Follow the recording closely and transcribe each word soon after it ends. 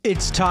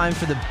It's time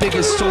for the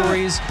biggest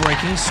stories,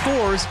 breaking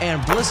scores,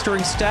 and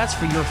blistering stats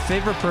for your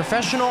favorite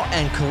professional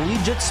and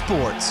collegiate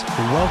sports.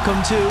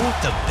 Welcome to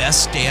the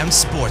Best Damn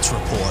Sports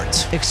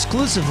Report,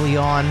 exclusively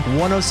on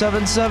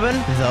 107.7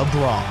 The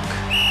Bronx.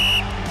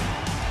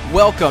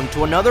 Welcome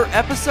to another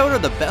episode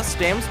of the Best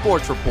Damn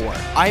Sports Report.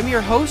 I'm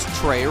your host,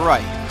 Trey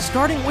Wright.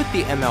 Starting with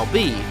the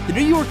MLB, the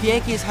New York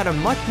Yankees had a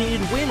much-needed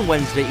win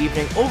Wednesday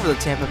evening over the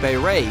Tampa Bay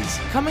Rays,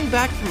 coming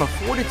back from a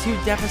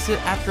 4-2 deficit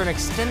after an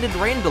extended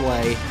rain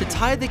delay to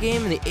tie the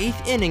game in the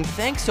 8th inning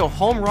thanks to a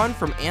home run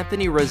from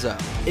Anthony Rizzo.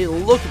 It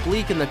looked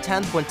bleak in the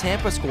 10th when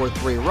Tampa scored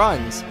 3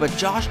 runs, but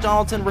Josh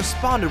Donaldson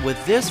responded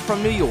with this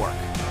from New York.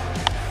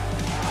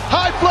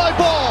 High fly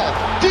ball,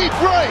 deep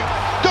right,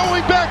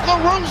 going back La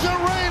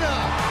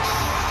Rosarena.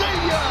 See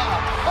ya!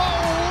 A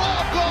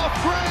walk-off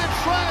grand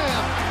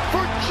slam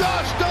for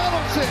Josh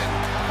Donaldson,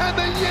 and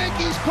the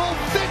Yankees pull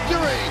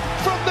victory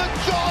from the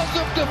jaws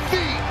of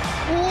defeat.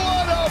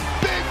 What a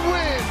big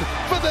win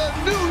for the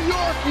New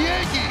York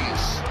Yankees!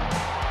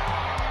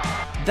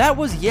 That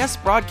was Yes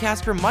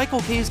broadcaster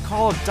Michael Kay's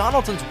call of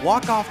Donaldson's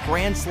walk-off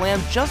grand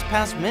slam just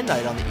past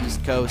midnight on the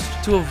East Coast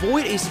to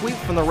avoid a sweep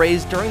from the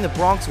Rays during the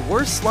Bronx'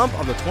 worst slump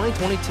of the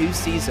 2022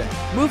 season.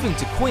 Moving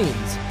to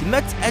Queens, the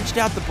Mets edged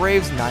out the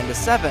Braves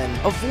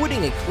 9-7,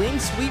 avoiding a clean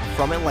sweep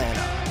from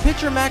Atlanta.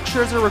 Pitcher Max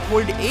Scherzer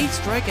recorded 8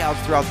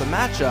 strikeouts throughout the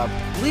matchup,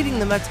 leading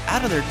the Mets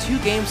out of their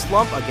 2-game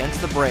slump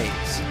against the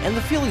Braves, and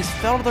the Phillies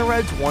fell to the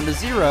Reds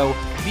 1-0,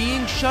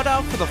 being shut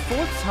out for the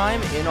 4th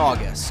time in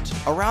August.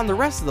 Around the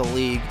rest of the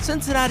league,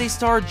 Cincinnati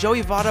star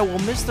Joey Votto will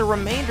miss the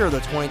remainder of the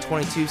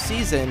 2022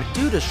 season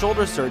due to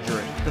shoulder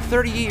surgery. The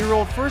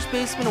 38-year-old first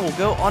baseman will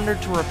go under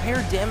to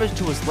repair damage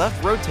to his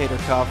left rotator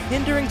cuff,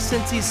 hindering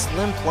Cincy's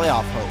slim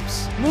playoff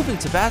hopes. Moving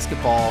to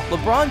basketball,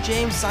 LeBron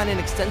James signed an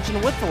extension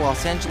with the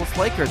Los Angeles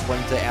Lakers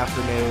Wednesday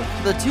afternoon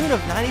to the tune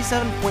of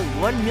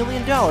 $97.1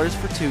 million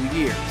for 2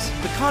 years.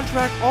 The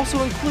contract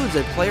also includes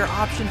a player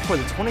option for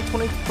the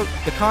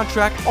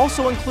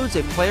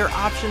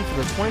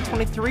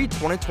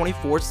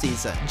 2023-2024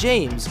 season.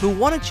 James, who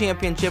won a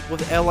championship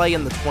with LA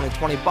in the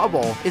 2020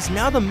 bubble, is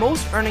now the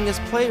most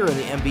earningest player in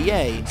the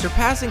NBA,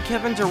 surpassing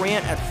Kevin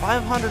Durant at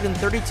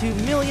 $532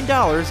 million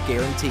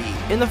guaranteed.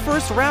 In the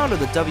first round of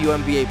the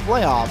WNBA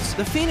playoffs,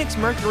 the Phoenix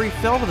Mercury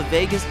fell to the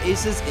Vegas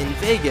Aces in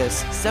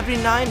Vegas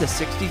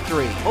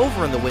 79-63.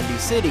 Over in the Windy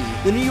City,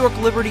 the New York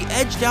Liberty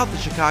edged out the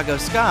Chicago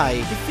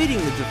Sky, defeating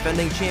the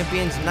defending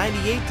champions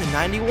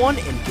 98-91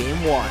 in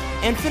Game 1.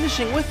 And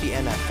finishing with the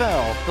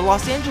NFL, the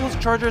Los Angeles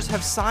Chargers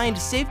have signed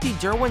safety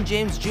Derwin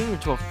James Jr.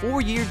 to a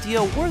 4-year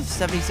deal worth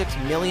 $76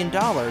 million,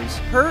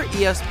 per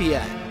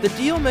ESPN. The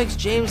deal makes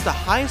James the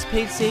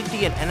highest-paid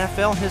safety in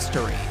NFL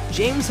history.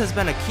 James has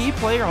been a key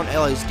player on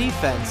LA's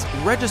defense,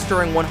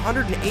 registering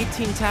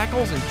 118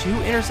 tackles and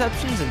 2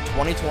 interceptions in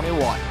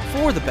 2021.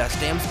 For the Best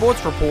Damn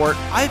Sports Report,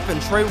 I've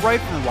been Trey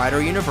Wright from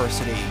Rider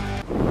University.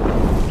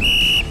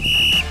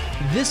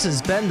 This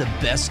has been the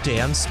Best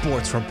Damn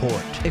Sports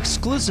Report,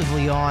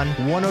 exclusively on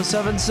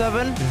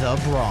 107.7 The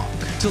Bronx.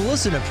 To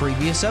listen to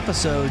previous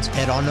episodes,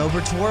 head on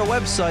over to our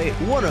website,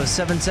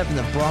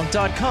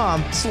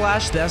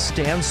 1077thebronx.com/Best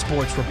Damn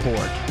Sports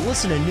Report.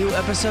 Listen to new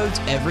episodes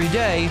every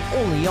day,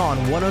 only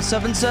on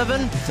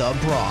 107.7 The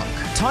Bronx.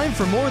 Time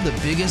for more of the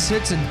biggest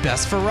hits and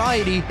best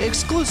variety,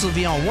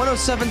 exclusively on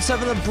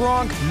 107.7 The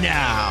Bronx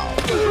now.